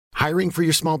Hiring for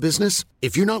your small business?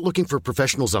 If you're not looking for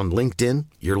professionals on LinkedIn,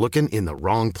 you're looking in the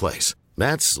wrong place.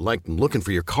 That's like looking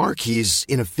for your car keys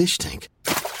in a fish tank.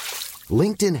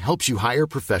 LinkedIn helps you hire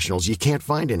professionals you can't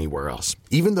find anywhere else,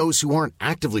 even those who aren't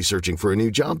actively searching for a new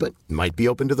job but might be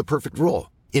open to the perfect role.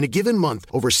 In a given month,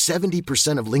 over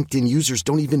 70% of LinkedIn users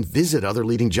don't even visit other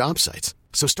leading job sites.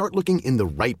 So start looking in the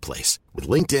right place. With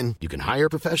LinkedIn, you can hire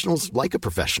professionals like a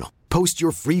professional. Post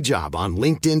your free job on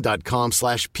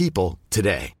linkedin.com/people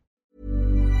today.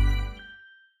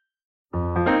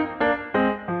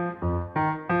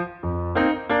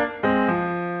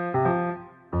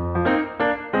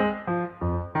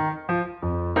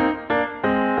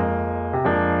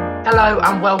 Hello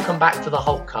and welcome back to the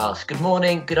Hulkcast. Good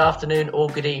morning, good afternoon or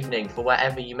good evening for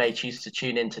wherever you may choose to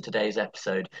tune into today's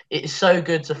episode. It is so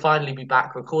good to finally be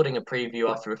back recording a preview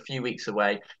after a few weeks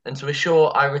away, and to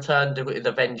assure I returned with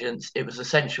a vengeance, it was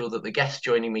essential that the guest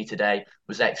joining me today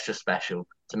was extra special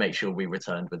to make sure we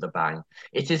returned with a bang.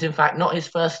 It is in fact not his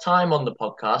first time on the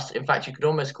podcast. In fact, you could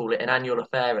almost call it an annual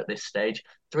affair at this stage.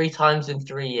 3 times in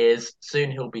 3 years,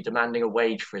 soon he'll be demanding a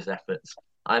wage for his efforts.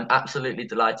 I'm absolutely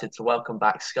delighted to welcome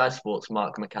back Sky Sports'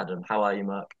 Mark McAdam. How are you,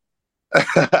 Mark?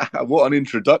 What an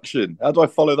introduction. How do I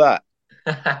follow that?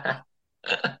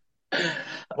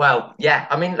 Well, yeah,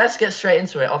 I mean, let's get straight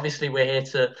into it. Obviously, we're here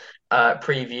to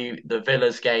preview the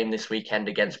Villa's game this weekend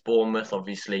against Bournemouth.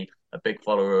 Obviously, a big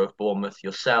follower of Bournemouth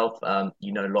yourself.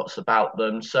 You know lots about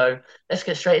them. So let's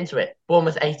get straight into it.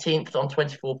 Bournemouth 18th on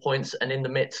 24 points and in the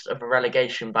midst of a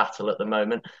relegation battle at the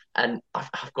moment. And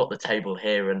I've got the table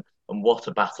here, and what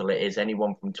a battle it is.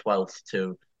 Anyone from 12th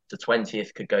to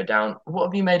 20th could go down. What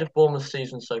have you made of Bournemouth's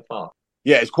season so far?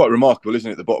 Yeah, it's quite remarkable, isn't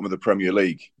it? At the bottom of the Premier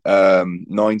League.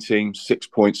 9 teams, 6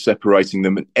 points separating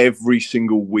them. And every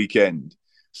single weekend,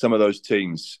 some of those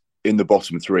teams in the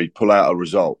bottom 3 pull out a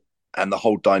result. And the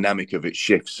whole dynamic of it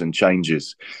shifts and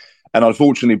changes. And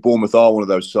unfortunately, Bournemouth are one of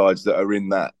those sides that are in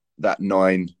that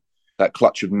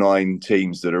clutch of 9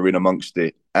 teams that are in amongst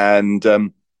it. And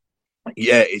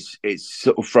yeah, it's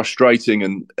sort of frustrating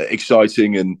and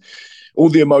exciting, and all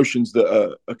the emotions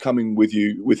that are coming with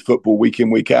you with football week in,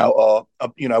 week out are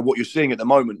what you're seeing at the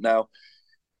moment. Now,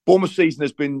 Bournemouth season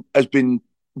has been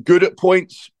good at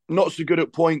points, not so good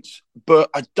at points, but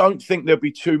I don't think there'll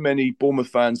be too many Bournemouth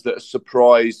fans that are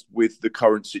surprised with the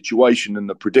current situation and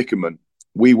the predicament.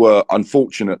 We were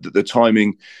unfortunate that the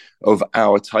timing of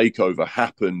our takeover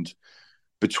happened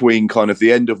between kind of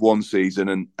the end of one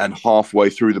season and halfway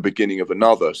through the beginning of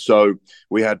another. So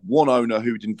we had one owner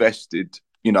who'd invested,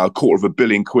 £250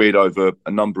 million over a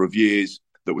number of years,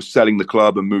 that was selling the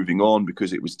club and moving on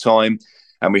because it was time.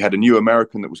 And we had a new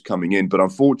American that was coming in. But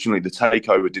unfortunately, the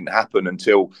takeover didn't happen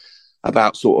until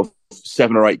about sort of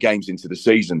 7 or 8 games into the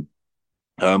season,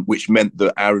 which meant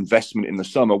that our investment in the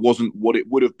summer wasn't what it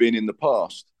would have been in the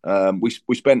past. We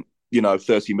spent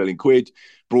 30 million quid,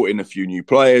 brought in a few new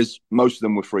players. Most of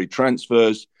them were free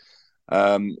transfers.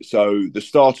 So the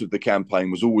start of the campaign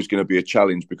was always going to be a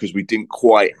challenge because we didn't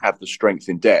quite have the strength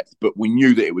in depth, but we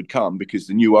knew that it would come because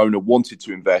the new owner wanted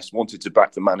to invest, wanted to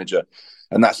back the manager.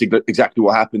 And that's exactly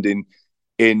what happened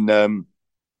in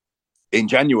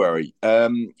January.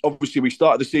 Obviously, we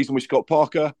started the season with Scott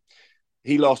Parker.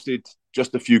 He lasted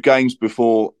just a few games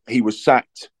before he was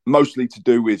sacked, mostly to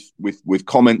do with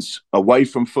comments away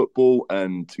from football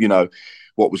and,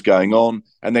 what was going on.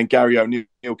 And then Gary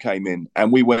O'Neill came in,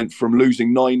 and we went from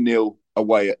losing 9-0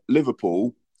 away at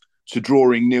Liverpool to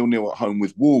drawing 0-0 at home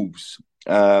with Wolves,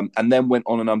 and then went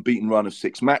on an unbeaten run of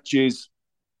 6 matches.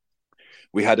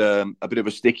 We had a bit of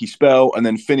a sticky spell, and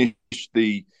then finished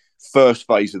the first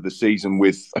phase of the season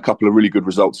with a couple of really good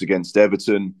results against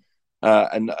Everton.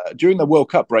 And during the World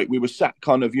Cup break, we were sat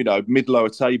kind of, mid-lower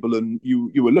table, and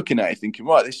you were looking at it thinking,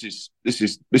 right, this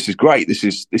is great. This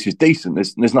is decent.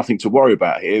 There's nothing to worry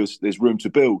about here. There's room to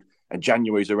build, and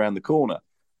January's around the corner.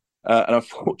 And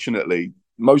unfortunately,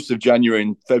 most of January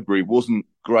and February wasn't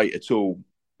great at all.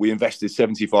 We invested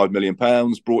 £75 million,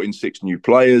 brought in 6 new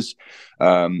players.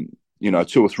 2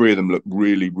 or 3 of them looked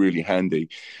really, really handy.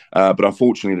 But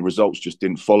unfortunately, the results just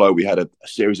didn't follow. We had a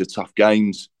series of tough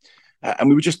games. And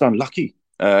we were just unlucky.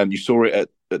 You saw it at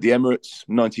the Emirates,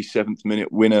 97th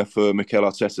minute winner for Mikel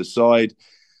Arteta's side.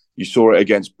 You saw it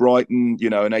against Brighton,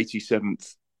 an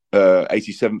 87th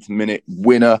minute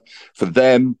winner for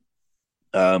them.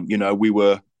 We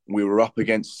were up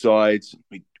against sides.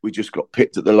 We just got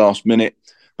picked at the last minute.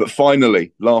 But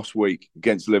finally, last week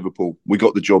against Liverpool, we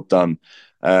got the job done.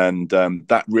 And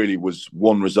that really was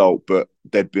one result, but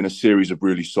there'd been a series of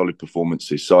really solid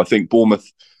performances. So I think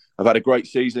Bournemouth have had a great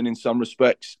season in some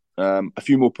respects, a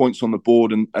few more points on the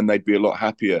board, and they'd be a lot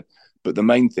happier. But the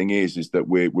main thing is that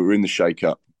we're in the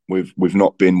shake-up. We've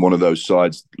not been one of those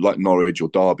sides like Norwich or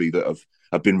Derby that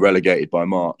have been relegated by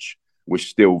March. We're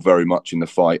still very much in the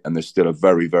fight, and there's still a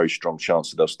very, very strong chance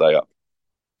that they'll stay up.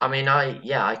 I mean,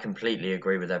 I completely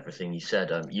agree with everything you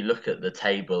said. You look at the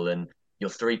table and you're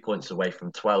 3 points away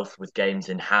from 12th with games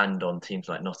in hand on teams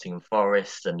like Nottingham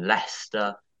Forest and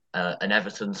Leicester and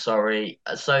Everton. Sorry,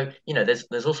 so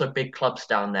there's also big clubs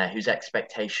down there whose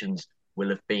expectations will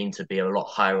have been to be a lot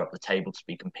higher up the table to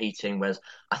be competing. Whereas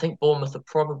I think Bournemouth are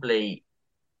probably,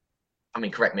 I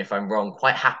mean, correct me if I'm wrong,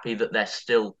 quite happy that they're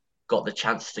still got the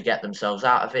chance to get themselves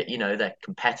out of it. They're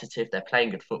competitive, they're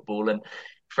playing good football. And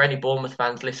for any Bournemouth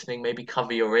fans listening, maybe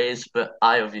cover your ears. But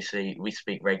we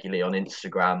speak regularly on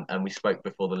Instagram, and we spoke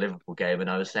before the Liverpool game. And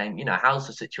I was saying, how's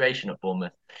the situation at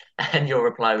Bournemouth? And your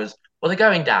reply was, well, they're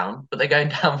going down, but they're going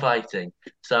down fighting.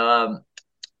 So,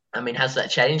 I mean, has that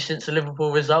changed since the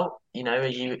Liverpool result? Are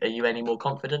you any more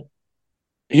confident?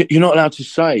 You're not allowed to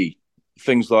say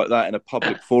things like that in a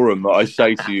public forum that I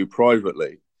say to you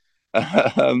privately.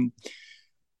 Um,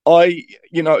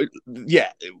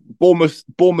 Bournemouth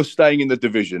staying in the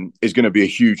division is going to be a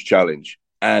huge challenge.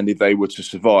 And if they were to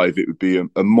survive, it would be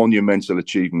a monumental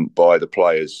achievement by the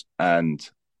players and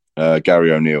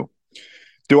Gary O'Neill.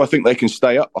 Do I think they can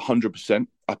stay up? 100%.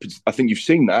 I think you've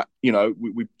seen that.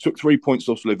 We took 3 points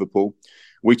off Liverpool.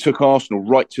 We took Arsenal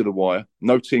right to the wire.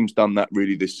 No team's done that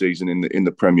really this season in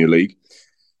the Premier League.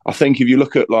 I think if you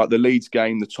look at like the Leeds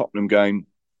game, the Tottenham game,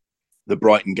 the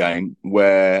Brighton game,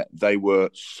 where they were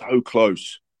so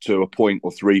close to a point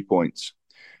or 3 points,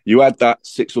 you add that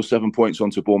 6 or 7 points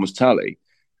onto Bournemouth's tally,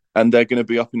 and they're going to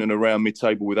be up in and around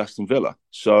mid-table with Aston Villa.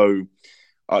 So,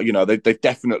 they've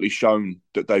definitely shown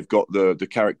that they've got the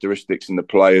characteristics and the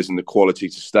players and the quality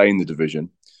to stay in the division.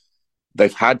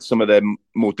 They've had some of their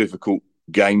more difficult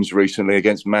games recently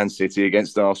against Man City,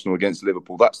 against Arsenal, against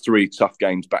Liverpool. That's 3 tough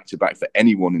games back-to-back for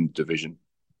anyone in the division.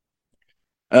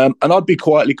 And I'd be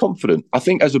quietly confident. I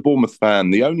think as a Bournemouth fan,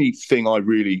 the only thing I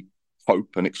really hope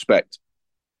and expect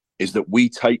is that we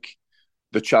take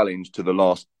the challenge to the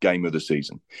last game of the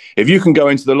season. If you can go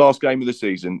into the last game of the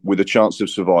season with a chance of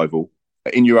survival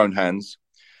in your own hands,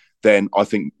 then I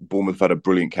think Bournemouth had a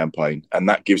brilliant campaign, and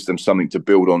that gives them something to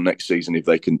build on next season if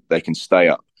they can stay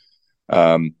up.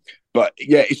 But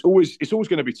yeah, it's always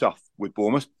going to be tough with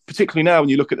Bournemouth, particularly now when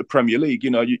you look at the Premier League.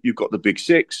 You've got the Big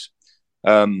Six.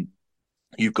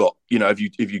 You've got,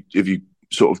 if you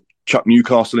sort of chuck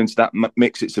Newcastle into that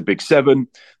mix, it's a Big Seven.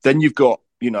 Then you've got,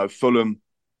 Fulham,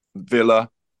 Villa,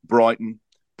 Brighton,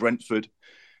 Brentford.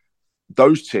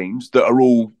 Those teams that are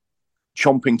all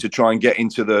chomping to try and get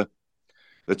into the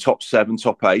top 7,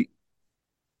 top 8.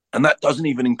 And that doesn't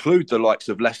even include the likes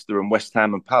of Leicester and West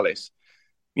Ham and Palace.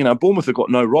 Bournemouth have got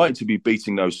no right to be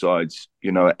beating those sides,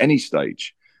 at any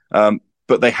stage.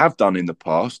 But they have done in the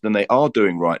past, and they are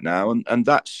doing right now, and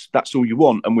that's all you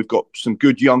want. And we've got some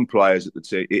good young players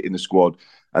in the squad,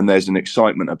 and there's an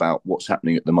excitement about what's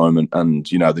happening at the moment. And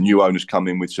the new owner's come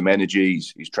in with some energy.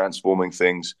 He's transforming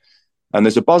things, and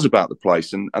there's a buzz about the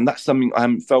place, and that's something I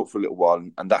haven't felt for a little while.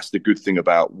 And that's the good thing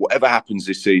about whatever happens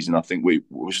this season. I think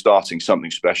we're starting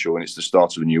something special, and it's the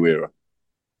start of a new era.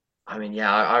 I mean,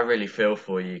 yeah, I really feel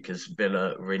for you because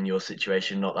Villa were in your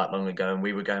situation not that long ago, and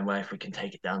we were going, well, if we can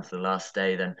take it down to the last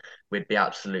day, then we'd be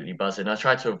absolutely buzzing. I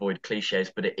try to avoid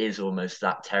cliches, but it is almost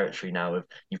that territory now of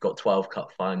you've got 12 cup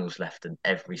finals left, and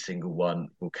every single one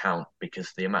will count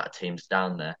because the amount of teams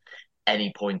down there,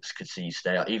 any points could see you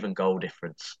stay up, even goal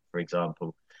difference, for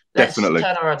example. Let's Definitely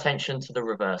turn our attention to the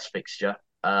reverse fixture.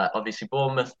 Obviously,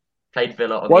 Bournemouth played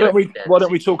Villa on Why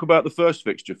don't we talk about the first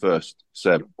fixture first,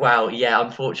 Seb? Well, yeah,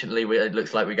 unfortunately, it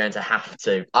looks like we're going to have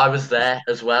to. I was there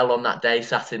as well on that day,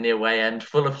 sat in the away end,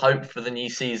 full of hope for the new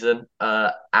season.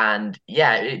 And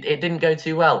yeah, it didn't go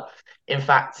too well. In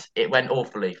fact, it went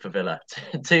awfully for Villa.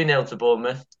 2-0 to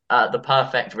Bournemouth, the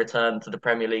perfect return to the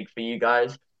Premier League for you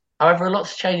guys. However, a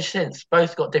lot's changed since.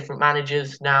 Both got different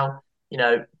managers now.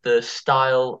 The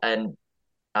style and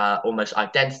almost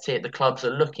identity at the clubs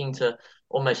are looking to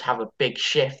almost have a big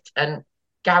shift. And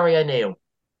Gary O'Neill,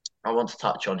 I want to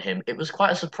touch on him. It was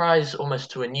quite a surprise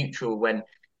almost to a neutral when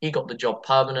he got the job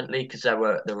permanently because there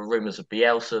were rumours of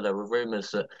Bielsa, there were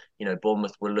rumours that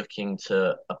Bournemouth were looking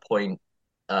to appoint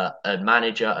a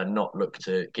manager and not look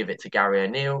to give it to Gary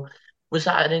O'Neill. Was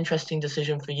that an interesting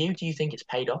decision for you? Do you think it's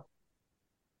paid off?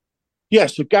 Yeah,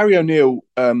 so Gary O'Neill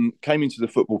came into the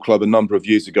football club a number of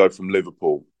years ago from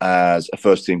Liverpool as a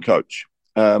first-team coach.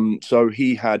 So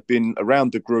he had been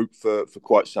around the group for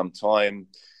quite some time.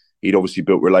 He'd obviously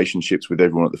built relationships with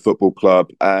everyone at the football club,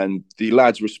 and the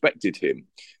lads respected him.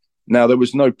 Now, there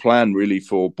was no plan really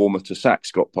for Bournemouth to sack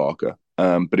Scott Parker,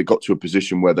 but it got to a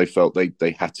position where they felt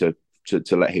they had to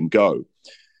let him go.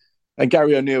 And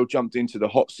Gary O'Neill jumped into the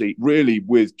hot seat really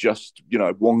with just,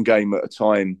 one game at a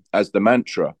time as the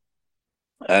mantra.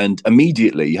 And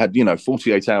immediately had,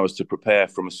 48 hours to prepare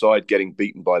from a side getting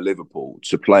beaten by Liverpool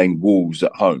to playing Wolves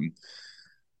at home.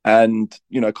 And,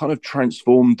 kind of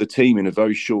transformed the team in a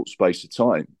very short space of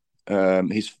time.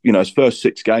 His first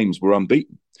 6 games were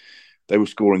unbeaten. They were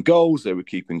scoring goals, they were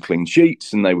keeping clean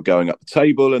sheets, and they were going up the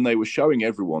table, and they were showing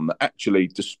everyone that actually,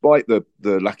 despite the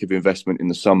lack of investment in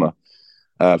the summer,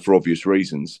 for obvious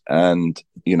reasons, and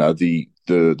the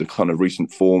kind of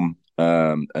recent form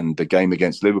and the game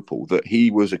against Liverpool, that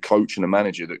he was a coach and a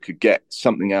manager that could get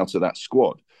something out of that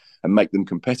squad and make them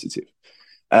competitive.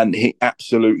 And he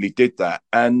absolutely did that.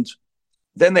 And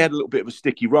then they had a little bit of a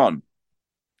sticky run.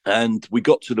 And we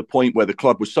got to the point where the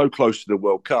club was so close to the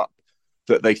World Cup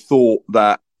that they thought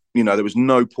that, there was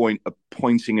no point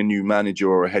appointing a new manager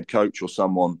or a head coach or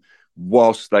someone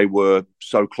whilst they were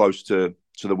so close to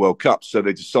the World Cup. So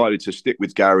they decided to stick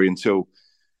with Gary until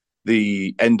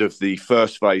the end of the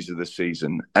first phase of the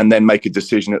season and then make a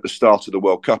decision at the start of the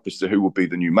World Cup as to who would be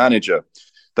the new manager.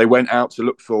 They went out to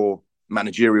look for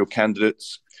managerial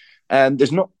candidates, and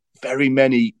there's not very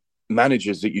many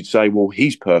managers that you'd say, well,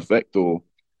 he's perfect, or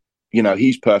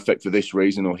he's perfect for this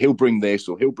reason, or he'll bring this,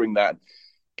 or he'll bring that.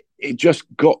 It just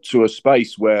got to a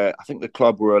space where I think the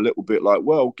club were a little bit like,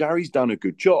 well, Gary's done a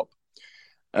good job.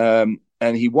 And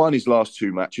he won his last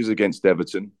 2 matches against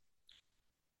Everton,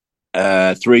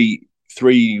 3-1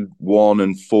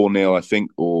 and 4-0, I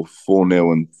think, or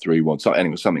 4-0 and 3-1. So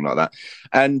anyway, something like that.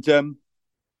 And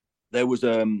there was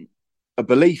a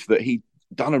belief that he'd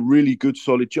done a really good,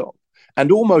 solid job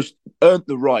and almost earned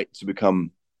the right to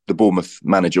become the Bournemouth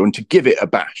manager and to give it a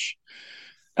bash.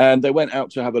 And they went out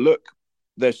to have a look.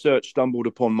 Their search stumbled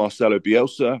upon Marcelo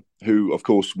Bielsa, who, of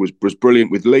course, was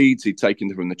brilliant with Leeds. He'd taken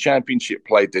them from the Championship,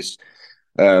 played this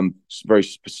very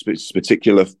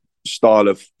particular style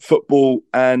of football.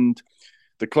 And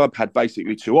the club had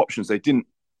basically 2 options. They didn't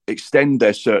extend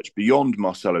their search beyond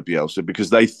Marcelo Bielsa because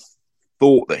they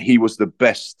thought that he was the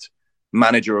best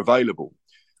manager available.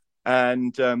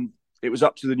 And it was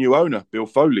up to the new owner, Bill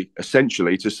Foley,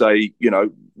 essentially, to say,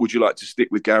 would you like to stick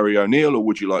with Gary O'Neill or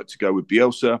would you like to go with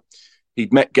Bielsa?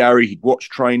 He'd met Gary, he'd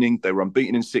watched training. They were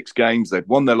unbeaten in 6 games. They'd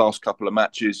won their last couple of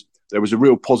matches. There was a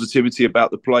real positivity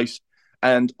about the place.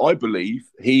 And I believe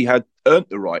he had earned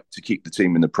the right to keep the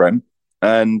team in the Prem.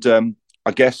 And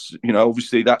I guess,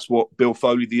 obviously that's what Bill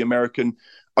Foley, the American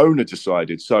owner,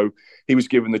 decided. So he was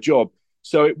given the job.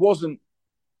 So it wasn't,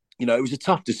 it was a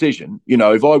tough decision.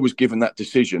 If I was given that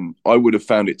decision, I would have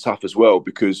found it tough as well,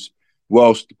 because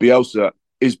whilst Bielsa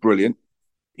is brilliant,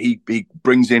 he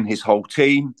brings in his whole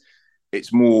team.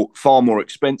 It's far more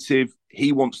expensive.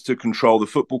 He wants to control the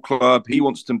football club. He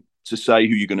wants to say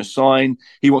who you're going to sign.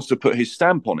 He wants to put his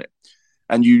stamp on it.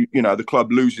 And the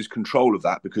club loses control of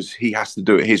that because he has to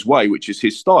do it his way, which is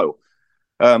his style.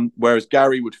 Whereas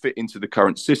Gary would fit into the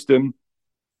current system.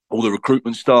 All the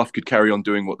recruitment staff could carry on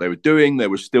doing what they were doing. There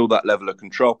was still that level of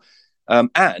control.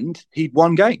 And he'd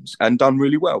won games and done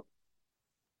really well.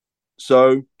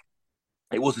 So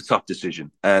it was a tough decision.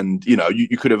 And,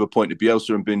 you could have appointed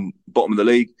Bielsa and been bottom of the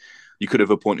league. You could have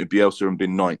appointed Bielsa and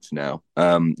been ninth now.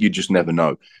 You just never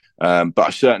know.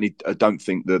 But I don't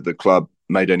think that the club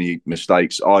made any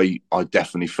mistakes. I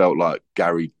definitely felt like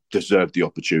Gary deserved the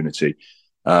opportunity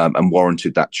and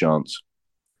warranted that chance.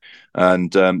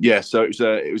 And so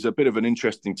it was a bit of an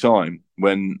interesting time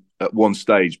when at one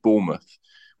stage Bournemouth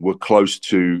were close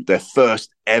to their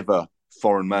first ever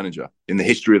foreign manager in the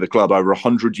history of the club, over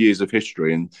 100 years of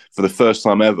history. And for the first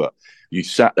time ever, you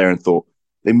sat there and thought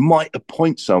they might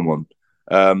appoint someone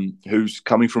who's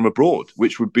coming from abroad,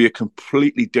 which would be a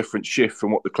completely different shift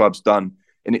from what the club's done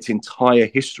in its entire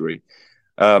history.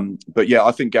 But yeah,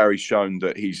 I think Gary's shown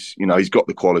that he's got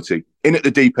the quality in at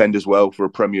the deep end as well for a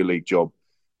Premier League job.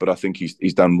 But I think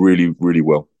he's done really, really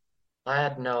well. I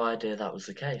had no idea that was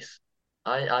the case.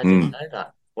 I didn't know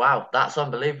that. Wow, that's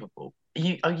unbelievable.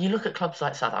 You look at clubs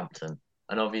like Southampton,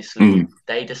 and obviously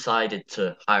they decided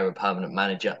to hire a permanent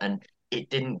manager, and it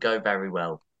didn't go very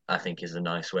well, I think is a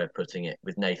nice way of putting it,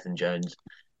 with Nathan Jones.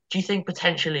 Do you think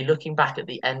potentially, looking back at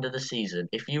the end of the season,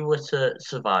 if you were to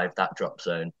survive that drop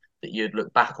zone, that you'd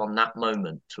look back on that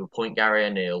moment to appoint Gary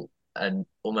O'Neill and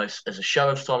almost as a show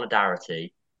of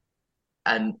solidarity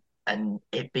and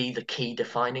it be the key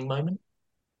defining moment?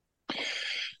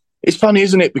 It's funny,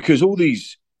 isn't it? Because all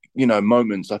these,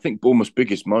 moments, I think Bournemouth's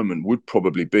biggest moment would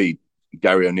probably be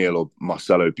Gary O'Neill or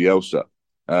Marcelo Bielsa.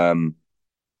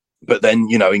 But then,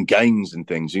 in games and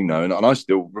things, and I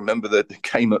still remember the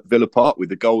game at Villa Park with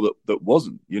the goal that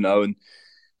wasn't, and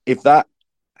if that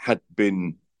had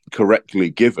been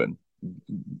correctly given,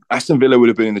 Aston Villa would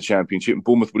have been in the Championship and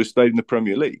Bournemouth would have stayed in the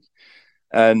Premier League.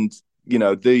 And,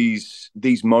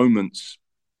 these moments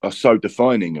are so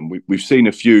defining. And we've seen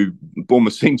a few.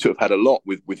 Bournemouth seem to have had a lot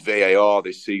with VAR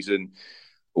this season,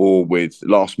 or with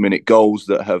last-minute goals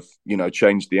that have,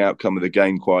 changed the outcome of the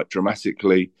game quite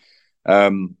dramatically.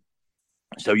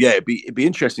 So, yeah, it'd be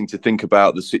interesting to think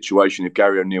about the situation if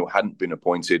Gary O'Neill hadn't been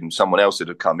appointed and someone else had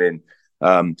have come in.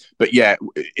 But, yeah,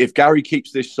 if Gary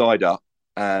keeps this side up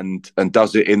and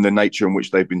does it in the nature in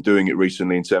which they've been doing it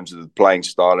recently in terms of the playing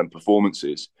style and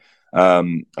performances,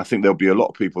 I think there'll be a lot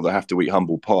of people that have to eat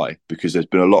humble pie, because there's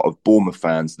been a lot of Bournemouth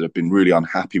fans that have been really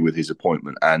unhappy with his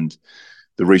appointment and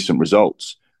the recent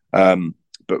results.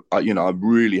 But I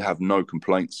really have no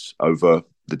complaints over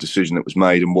the decision that was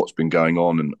made and what's been going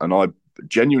on. And I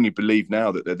genuinely believe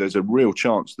now that there's a real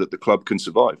chance that the club can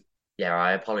survive. Yeah,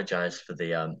 I apologise for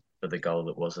the goal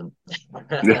that wasn't.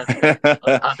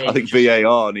 I think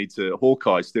VAR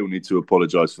Hawkeye still need to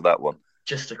apologise for that one.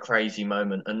 Just a crazy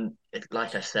moment. And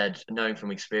like I said, knowing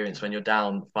from experience, when you're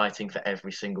down fighting for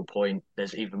every single point,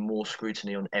 there's even more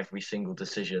scrutiny on every single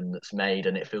decision that's made,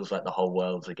 and it feels like the whole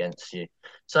world's against you.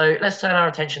 So let's turn our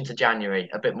attention to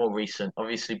January, a bit more recent.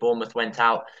 Obviously, Bournemouth went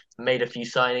out, made a few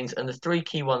signings, and the three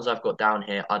key ones I've got down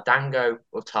here are Dango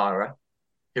Ouattara,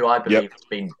 who I believe has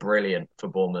been brilliant for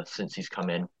Bournemouth since he's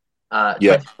come in.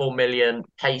 24 million,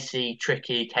 pacey,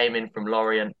 tricky, came in from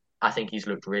Lorient. I think he's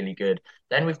looked really good.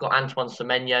 Then we've got Antoine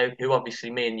Semenyo, who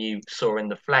obviously me and you saw in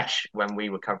the flesh when we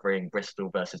were covering Bristol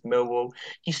versus Millwall.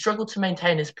 He struggled to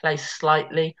maintain his place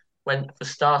slightly for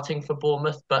starting for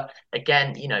Bournemouth, but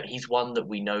again, he's one that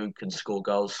we know can score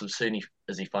goals. So as soon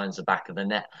as he finds the back of the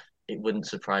net, it wouldn't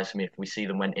surprise me if we see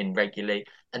them went in regularly.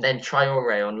 And then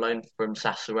Traore on loan from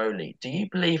Sassuolo. Do you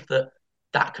believe that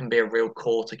can be a real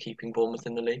core to keeping Bournemouth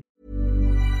in the league?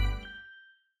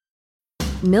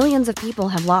 Millions of people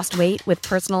have lost weight with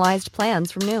personalized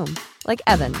plans from Noom. Like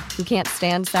Evan, who can't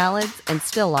stand salads and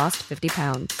still lost 50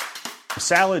 pounds.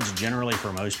 Salads generally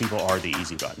for most people are the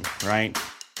easy button, right?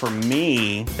 For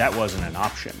me, that wasn't an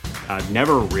option. I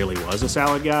never really was a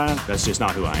salad guy. That's just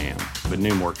not who I am. But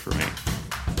Noom worked for me.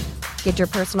 Get your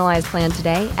personalized plan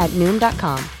today at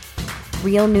Noom.com.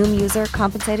 Real Noom user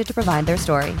compensated to provide their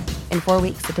story. In 4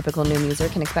 weeks, the typical Noom user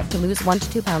can expect to lose 1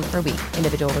 to 2 pounds per week.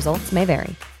 Individual results may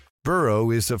vary. Burrow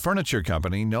is a furniture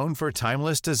company known for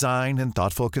timeless design and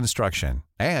thoughtful construction,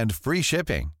 and free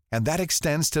shipping, and that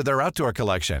extends to their outdoor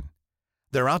collection.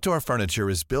 Their outdoor furniture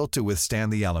is built to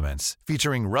withstand the elements,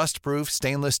 featuring rust-proof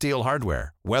stainless steel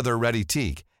hardware, weather-ready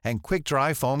teak, and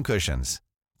quick-dry foam cushions.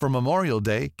 For Memorial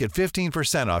Day, get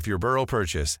 15% off your Burrow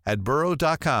purchase at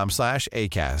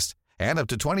burrow.com/ACAST, and up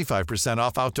to 25%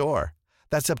 off outdoor.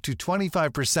 That's up to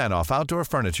 25% off outdoor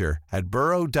furniture at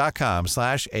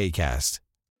burrow.com/ACAST.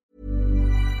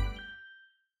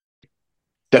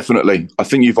 Definitely. I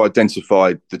think you've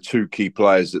identified the two key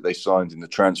players that they signed in the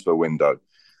transfer window.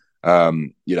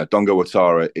 Dango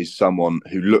Ouattara is someone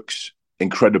who looks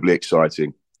incredibly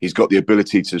exciting. He's got the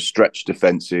ability to stretch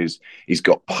defences. He's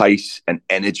got pace and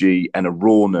energy and a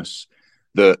rawness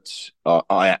that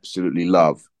I absolutely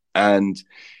love. And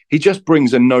he just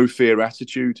brings a no-fear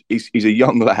attitude. He's a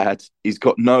young lad. He's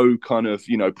got no kind of,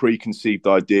 preconceived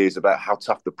ideas about how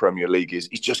tough the Premier League is.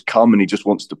 He's just come and he just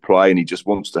wants to play and he just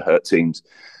wants to hurt teams.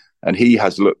 And he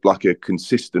has looked like a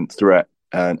consistent threat.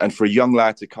 And for a young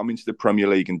lad to come into the Premier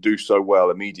League and do so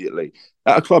well immediately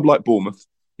at a club like Bournemouth,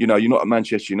 you're not at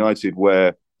Manchester United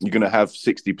where you're going to have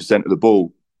 60% of the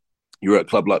ball. You're at a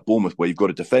club like Bournemouth where you've got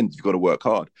to defend, you've got to work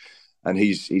hard. And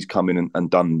he's come in and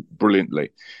done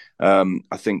brilliantly.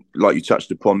 I think, like you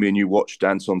touched upon, me and you watched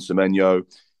Antoine Semenyo.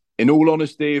 In all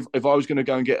honesty, if I was going to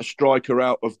go and get a striker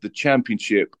out of the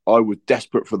Championship, I was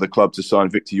desperate for the club to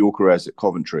sign Victor Gyökeres at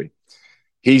Coventry.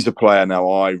 He's a player now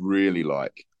I really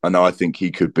like, and I think he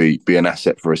could be an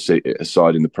asset for a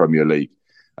side in the Premier League.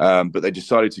 But they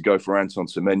decided to go for Antoine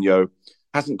Semenyo.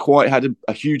 Hasn't quite had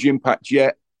a huge impact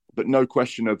yet, but no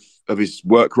question of his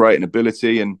work rate and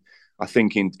ability. And I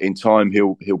think in time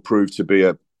he'll prove to be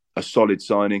a solid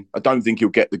signing. I don't think he'll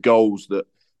get the goals that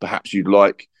perhaps you'd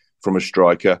like from a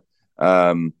striker,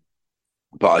 but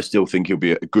I still think he'll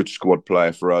be a good squad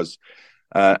player for us.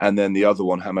 And then the other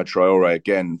one, Hamad Traore,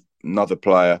 again, another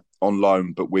player on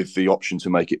loan, but with the option to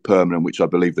make it permanent, which I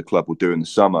believe the club will do in the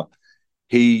summer.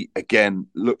 He, again,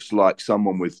 looks like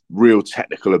someone with real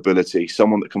technical ability,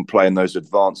 someone that can play in those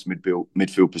advanced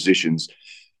midfield positions,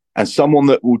 and someone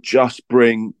that will just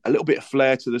bring a little bit of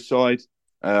flair to the side.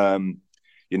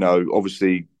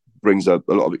 Obviously brings a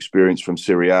lot of experience from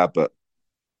Serie A, but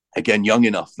again, young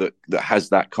enough that has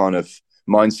that kind of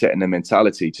mindset and a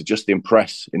mentality to just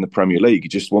impress in the Premier League. He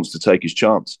just wants to take his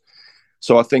chance.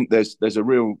 So I think there's a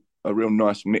real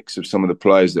nice mix of some of the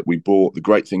players that we bought. The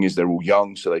great thing is they're all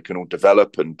young, so they can all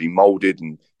develop and be molded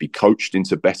and be coached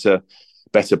into better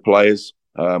players,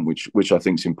 which I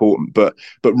think is important. But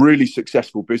really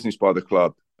successful business by the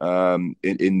club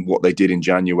in what they did in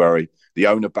January. The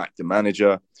owner backed the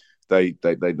manager. They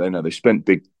know they spent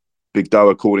big dough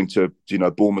according to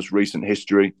Bournemouth's recent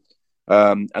history.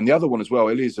 And the other one as well,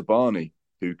 Ilia Zabani,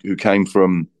 who came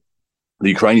from the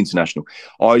Ukraine international.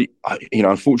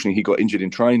 Unfortunately, he got injured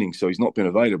in training, so he's not been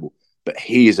available. But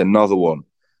he is another one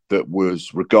that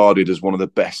was regarded as one of the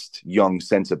best young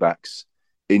centre backs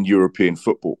in European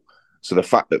football. So the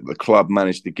fact that the club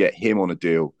managed to get him on a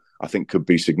deal, I think, could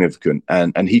be significant,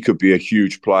 and he could be a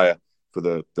huge player for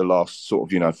the last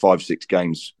sort of 5-6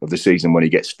 games of the season when he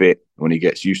gets fit, when he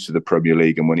gets used to the Premier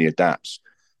League, and when he adapts.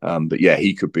 But yeah,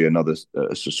 he could be another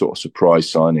sort of surprise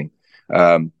signing.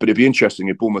 But it'd be interesting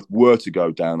if Bournemouth were to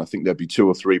go down. I think there'd be 2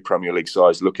 or 3 Premier League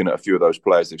sides looking at a few of those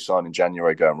players they've signed in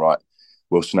January, going, right,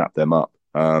 we'll snap them up,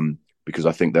 because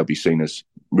I think they'll be seen as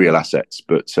real assets.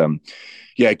 But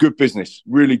yeah, good business,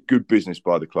 really good business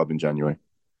by the club in January.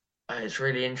 It's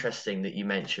really interesting that you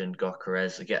mentioned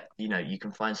Gyökeres. Again, you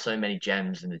can find so many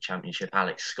gems in the Championship.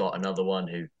 Alex Scott, another one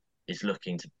who is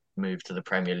looking to move to the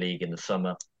Premier League in the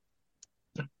summer.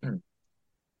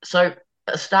 So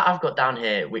a stat I've got down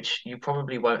here, which you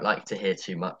probably won't like to hear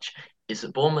too much, is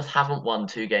that Bournemouth haven't won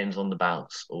 2 games on the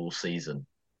bounce all season.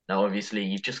 Now, obviously,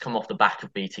 you've just come off the back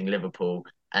of beating Liverpool,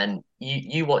 and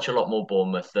you watch a lot more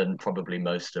Bournemouth than probably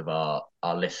most of our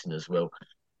listeners will.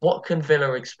 What can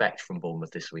Villa expect from Bournemouth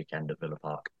this weekend at Villa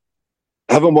Park?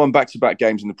 Haven't won back-to-back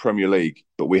games in the Premier League,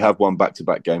 but we have won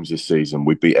back-to-back games this season.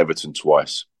 We beat Everton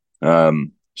twice.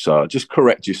 So just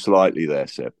correct you slightly there,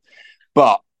 Seb.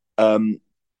 But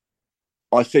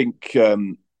I think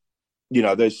there'll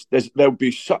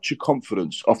be such a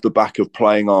confidence off the back of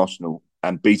playing Arsenal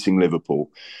and beating Liverpool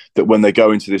that when they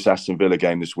go into this Aston Villa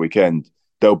game this weekend,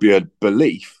 there'll be a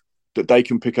belief that they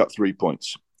can pick up 3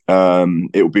 points.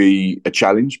 It will be a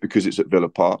challenge because it's at Villa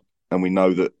Park, and we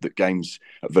know that games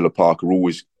at Villa Park are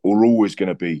always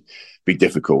going to be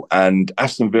difficult. And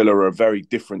Aston Villa are a very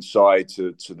different side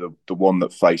to the one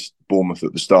that faced Bournemouth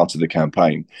at the start of the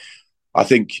campaign. I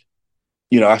think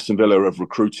Aston Villa have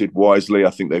recruited wisely. I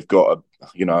think they've got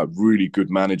a really good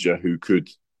manager who could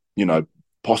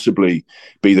possibly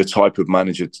be the type of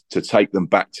manager to take them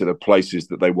back to the places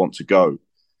that they want to go.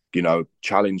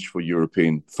 Challenge for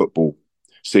European football.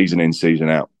 Season in, season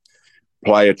out,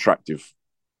 play attractive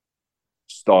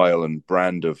style and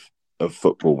brand of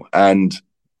football, and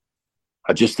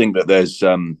I just think that there's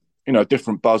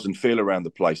different buzz and feel around the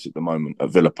place at the moment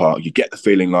at Villa Park. You get the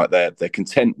feeling like they're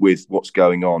content with what's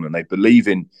going on, and they believe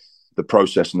in the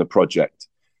process and the project.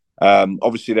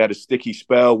 Obviously, they had a sticky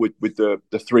spell with the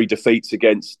 3 defeats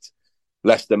against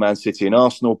Leicester, Man City, and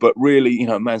Arsenal, but really,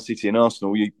 Man City and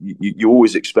Arsenal, you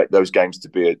always expect those games to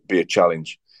be a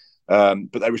challenge.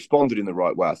 But they responded in the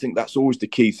right way. I think that's always the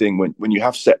key thing when you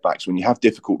have setbacks, when you have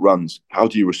difficult runs. How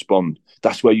do you respond?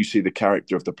 That's where you see the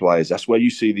character of the players. That's where you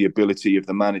see the ability of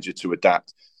the manager to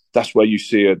adapt. That's where you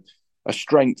see a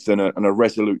strength and a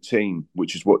resolute team,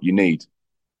 which is what you need.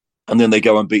 And then they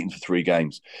go unbeaten for 3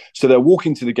 games. So they're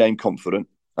walking to the game confident.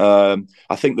 I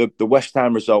think the West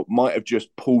Ham result might have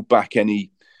just pulled back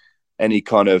any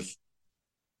kind of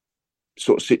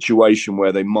sort of situation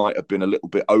where they might have been a little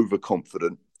bit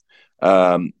overconfident.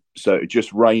 So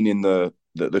just rein in the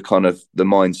kind of the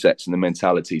mindsets and the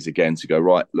mentalities again to go,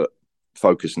 right, look,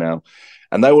 focus now.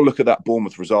 And they will look at that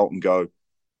Bournemouth result and go,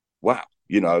 wow,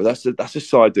 that's a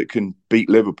side that can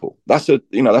beat Liverpool. That's a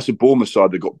Bournemouth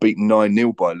side that got beaten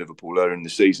 9-0 by Liverpool earlier in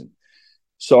the season.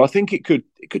 So I think it could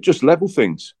just level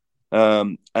things.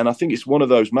 And I think it's one of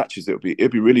those matches that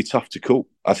it'd be really tough to call.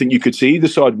 I think you could see either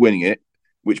side winning it,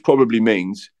 which probably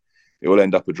means it will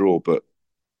end up a draw, but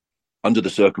under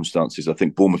the circumstances, I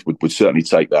think Bournemouth would certainly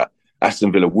take that.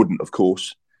 Aston Villa wouldn't, of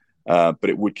course, but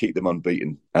it would keep them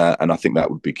unbeaten, and I think that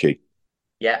would be key.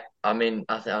 Yeah, I mean,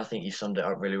 I think you summed it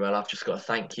up really well. I've just got to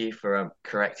thank you for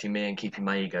correcting me and keeping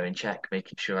my ego in check,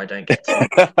 making sure I don't get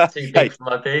too big for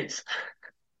my boots.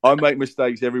 I make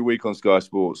mistakes every week on Sky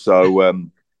Sports, so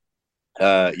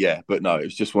yeah, but no,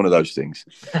 it's just one of those things.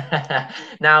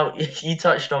 Now, you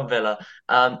touched on Villa.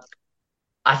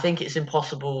 I think it's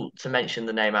impossible to mention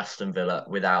the name Aston Villa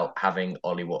without having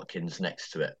Ollie Watkins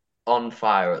next to it. On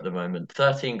fire at the moment.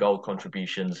 13 goal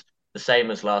contributions, the same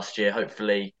as last year.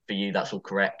 Hopefully for you, that's all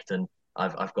correct. And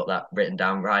I've got that written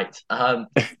down right.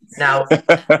 Now,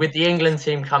 with the England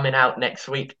team coming out next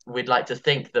week, we'd like to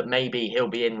think that maybe he'll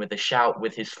be in with a shout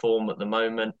with his form at the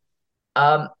moment.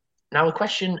 Now, a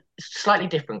slightly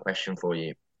different question for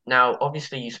you. Now,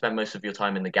 obviously, you spend most of your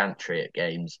time in the gantry at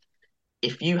games.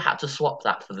 If you had to swap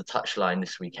that for the touchline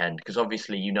this weekend, because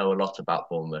obviously you know a lot about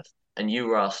Bournemouth, and you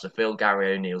were asked to fill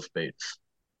Gary O'Neill's boots,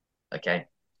 okay?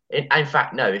 In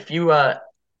fact, no, if you were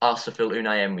asked to fill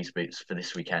Unai Emery's boots for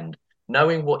this weekend,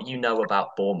 knowing what you know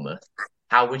about Bournemouth,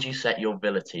 how would you set your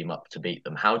Villa team up to beat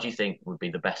them? How do you think would be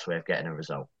the best way of getting a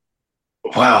result?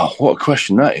 Wow, what a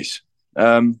question that is.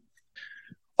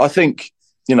 I think,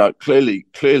 clearly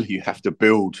you have to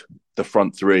build the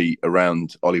front three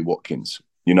around Ollie Watkins.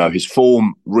 His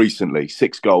form recently,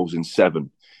 6 goals in 7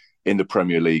 in the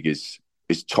Premier League is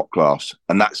top class.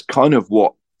 And that's kind of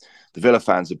what the Villa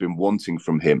fans have been wanting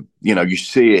from him. You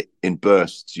see it in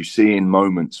bursts, you see in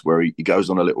moments where he goes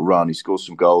on a little run, he scores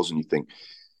some goals, and you think,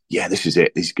 yeah, this is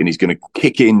it. He's going to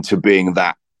kick into being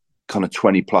that kind of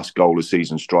 20 plus goal a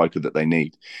season striker that they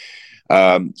need.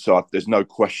 So there's no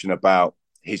question about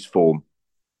his form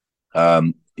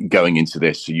going into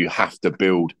this. So you have to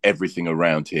build everything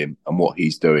around him and what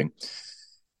he's doing.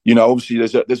 Obviously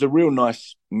there's a real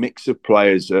nice mix of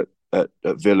players at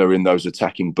Villa in those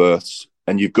attacking berths,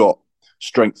 and you've got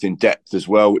strength in depth as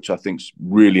well, which I think is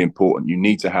really important. You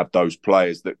need to have those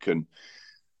players that can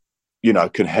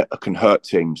hurt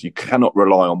teams. You cannot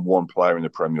rely on one player in the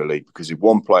Premier League, because if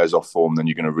one player's off form, then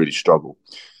you're going to really struggle.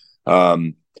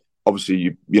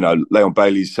 Obviously, Leon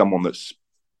Bailey's someone that's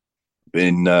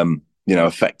been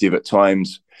effective at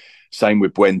times. Same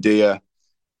with Buendia.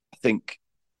 I think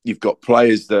you've got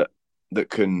players that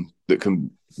can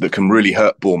really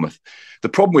hurt Bournemouth. The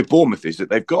problem with Bournemouth is that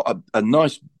they've got a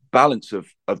nice balance of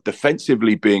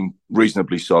defensively being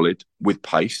reasonably solid with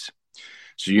pace.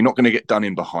 So you're not going to get done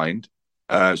in behind.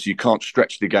 So you can't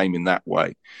stretch the game in that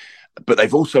way. But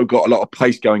they've also got a lot of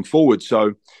pace going forward.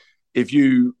 So if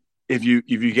you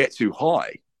get too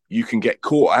high, you can get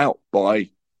caught out by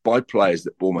players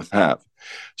that Bournemouth have.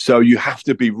 So you have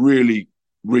to be really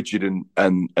rigid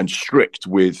and strict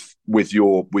with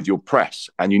your press,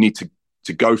 and you need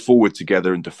to go forward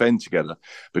together and defend together.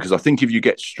 Because I think if you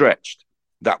get stretched,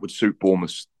 that would suit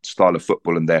Bournemouth's style of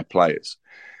football and their players.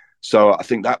 So I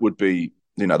think that would be,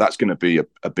 that's going to be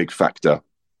a big factor.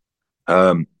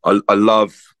 I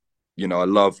love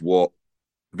what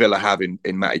Villa have in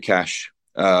Matty Cash.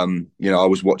 I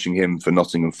was watching him for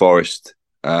Nottingham Forest.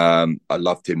 I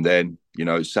loved him then.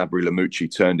 Sabri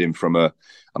Lamucci turned him from a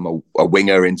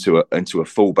winger into a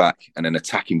fullback, and an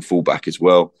attacking fullback as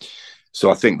well. So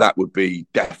I think that would be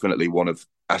definitely one of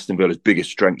Aston Villa's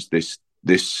biggest strengths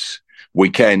this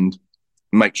weekend.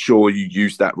 Make sure you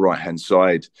use that right-hand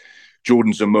side.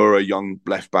 Jordan Zamora, young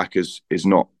left-back, is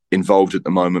not involved at the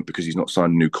moment because he's not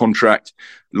signed a new contract.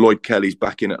 Lloyd Kelly's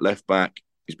back in at left-back.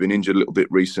 He's been injured a little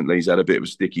bit recently. He's had a bit of a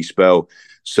sticky spell.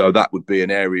 So that would be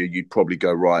an area you'd probably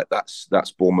go, right, that's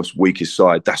Bournemouth's weakest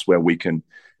side. That's where we can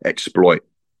exploit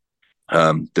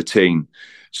the team.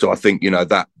 So I think,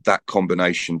 that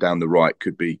combination down the right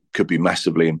could be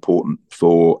massively important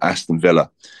for Aston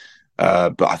Villa.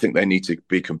 But I think they need to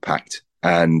be compact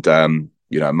and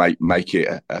make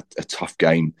it a tough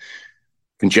game,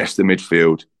 congest the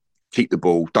midfield, keep the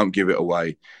ball, don't give it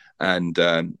away. And,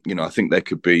 I think it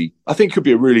could be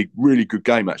a really, really good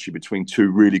game, actually, between two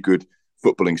really good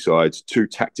footballing sides, two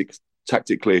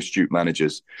tactically astute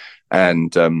managers.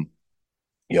 And,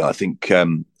 I think,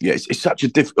 it's such a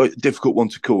difficult one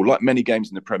to call. Like many games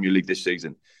in the Premier League this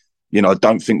season, I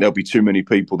don't think there'll be too many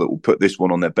people that will put this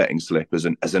one on their betting slip as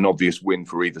an obvious win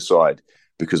for either side,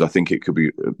 because I think it could be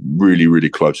really, really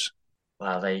close.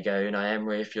 Well, there you go, Unai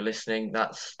Emery. If you're listening,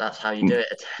 that's how you do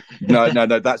it. No,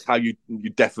 that's how you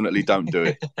definitely don't do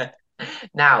it.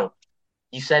 Now,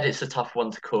 you said it's a tough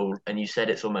one to call, and you said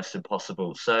it's almost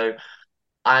impossible. So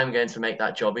I'm going to make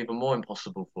that job even more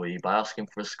impossible for you by asking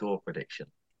for a score prediction.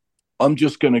 I'm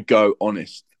just going to go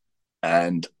honest,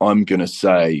 and I'm going to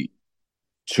say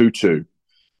 2-2.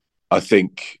 I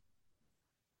think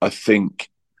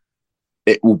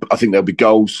it will. I think there'll be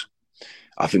goals.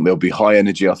 I think there'll be high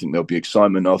energy. I think there'll be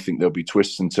excitement. I think there'll be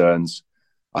twists and turns.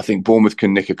 I think Bournemouth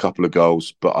can nick a couple of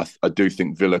goals, but I do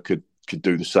think Villa could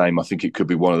do the same. I think it could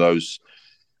be one of those,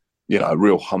 a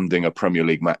real humdinger Premier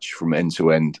League match from end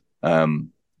to end.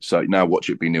 So now watch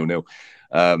it be 0-0.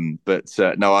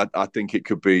 No, I think it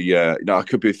could be. I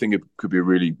could be a thing. It could be a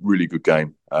really, really good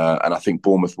game. And I think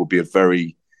Bournemouth will be a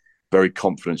very, very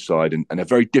confident side and a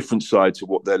very different side to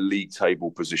what their league table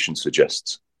position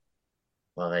suggests.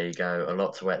 Well, there you go. A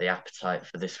lot to whet the appetite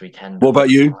for this weekend. What about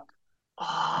you?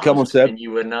 Come on, Seb.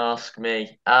 You wouldn't ask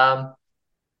me. If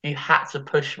you had to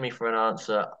push me for an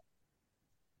answer,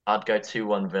 I'd go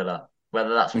 2-1 Villa.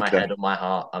 Whether that's my head or my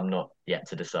heart, I'm not yet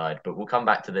to decide. But we'll come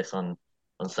back to this on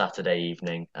Saturday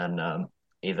evening, and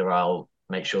either I'll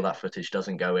make sure that footage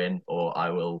doesn't go in, or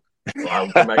I will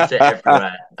promote it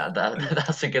everywhere.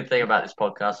 That's a good thing about this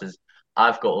podcast, is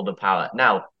I've got all the power.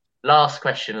 Now, last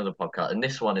question of the podcast, and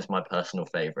this one is my personal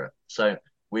favourite. So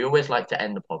we always like to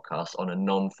end the podcast on a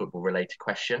non-football related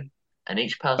question, and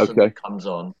each person that comes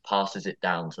on passes it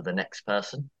down to the next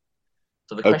person.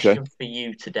 So the question for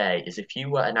you today is, if you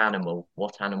were an animal,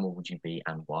 what animal would you be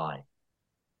and why?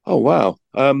 Oh, wow.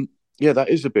 Yeah, that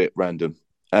is a bit random.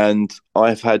 And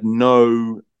I've had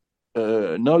no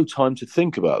time to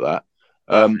think about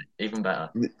that. Even better.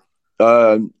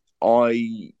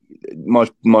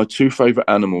 My two favourite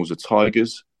animals are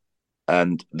tigers,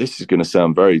 and this is going to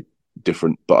sound very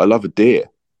different, but I love a deer.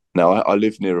 Now, I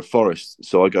live near a forest,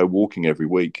 so I go walking every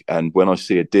week, and when I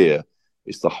see a deer,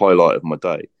 it's the highlight of my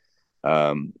day.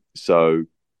 So,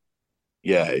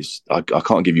 yeah, I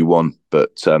can't give you one,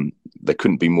 but they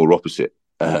couldn't be more opposite,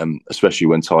 especially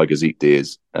when tigers eat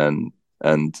deers and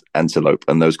antelope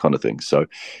and those kind of things. So,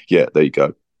 yeah, there you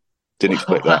go. Didn't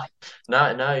expect that.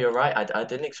 No, you're right. I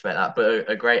didn't expect that, but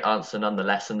a great answer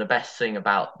nonetheless. And the best thing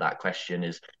about that question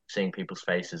is seeing people's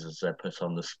faces as they're put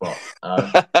on the spot.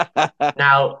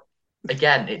 Now,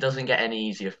 again, it doesn't get any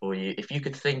easier for you. If you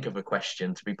could think of a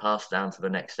question to be passed down to the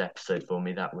next episode for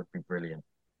me, that would be brilliant.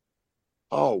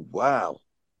 Oh, wow.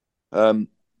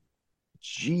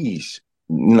 Geez.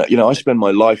 I spend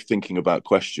my life thinking about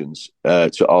questions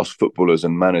to ask footballers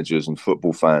and managers and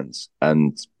football fans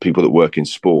and people that work in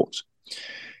sports.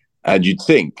 And you'd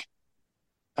think,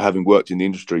 having worked in the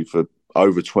industry for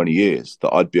over 20 years,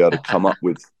 that I'd be able to come up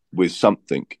with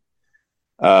something.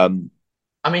 I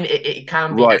mean, it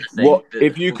can be right. anything.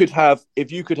 If you could have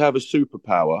a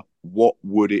superpower, what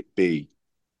would it be?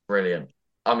 Brilliant.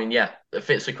 I mean, yeah, it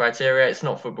fits the criteria. It's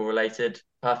not football related.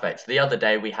 Perfect. The other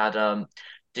day we had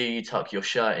do you tuck your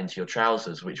shirt into your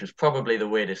trousers, which was probably the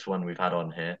weirdest one we've had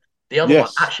on here. The other one,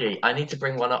 actually, I need to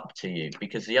bring one up to you,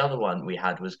 because the other one we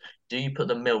had was, do you put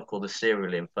the milk or the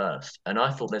cereal in first? And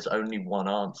I thought there's only one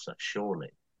answer, surely.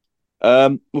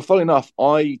 Well, funnily enough,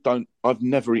 I've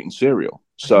never eaten cereal.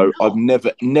 So I've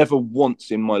never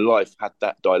once in my life had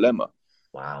that dilemma.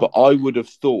 Wow. But I would have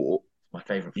thought my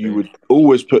favorite food. You would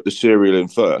always put the cereal in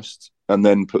first and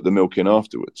then put the milk in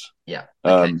afterwards. Yeah.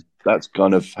 Okay. That's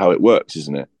kind of how it works,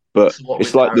 isn't it? But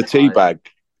it's like the tea bag,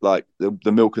 like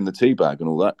the milk and the tea bag and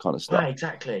all that kind of stuff. Right,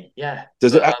 exactly. Yeah.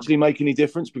 Does it actually make any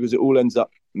difference? Because it all ends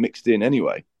up mixed in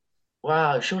anyway.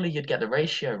 Wow. Surely you'd get the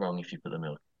ratio wrong if you put the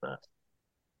milk first.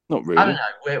 Not really. I don't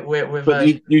know. But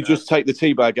you just take the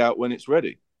tea bag out when it's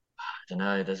ready. I don't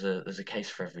know. There's a case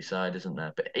for every side, isn't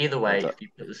there? But either way, if you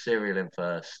put the cereal in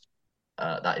first,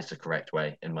 that is the correct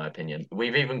way, in my opinion.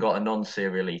 We've even got a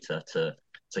non-cereal eater to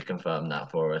confirm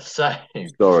that for us. So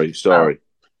sorry.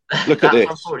 Look at this.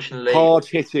 Unfortunately,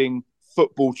 hard-hitting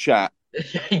football chat.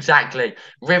 Exactly.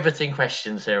 Riveting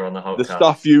questions here on the whole. The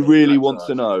stuff you really want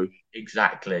to know.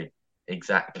 Exactly.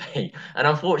 And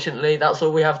unfortunately, that's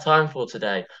all we have time for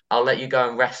today. I'll let you go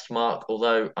and rest, Mark,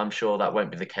 although I'm sure that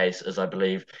won't be the case, as I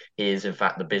believe he is, in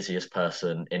fact, the busiest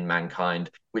person in mankind,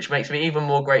 which makes me even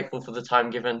more grateful for the time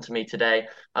given to me today.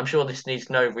 I'm sure this needs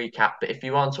no recap, but if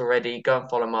you aren't already, go and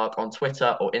follow Mark on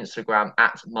Twitter or Instagram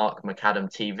at Mark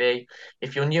McAdam TV.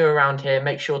 If you're new around here,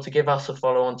 make sure to give us a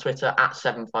follow on Twitter at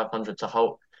 7500 to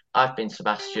Holt. I've been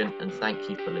Sebastian, and thank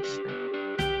you for listening.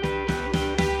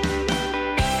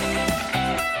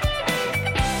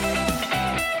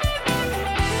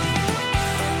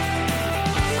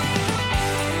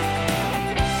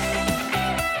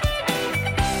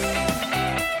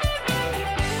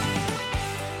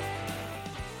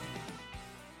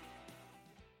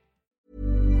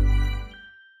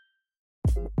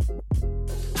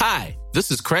 Hi,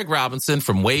 this is Craig Robinson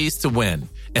from Ways to Win,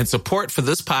 and support for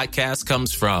this podcast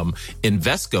comes from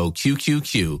Invesco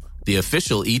QQQ, the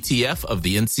official ETF of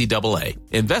the NCAA.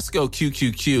 Invesco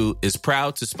QQQ is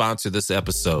proud to sponsor this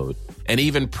episode, and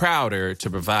even prouder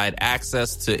to provide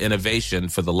access to innovation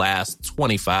for the last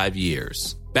 25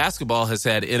 years. Basketball has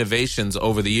had innovations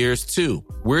over the years, too.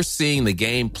 We're seeing the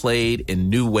game played in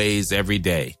new ways every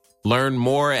day. Learn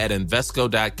more at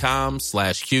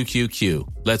Invesco.com/QQQ.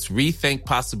 Let's rethink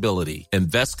possibility.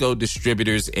 Invesco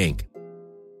Distributors, Inc.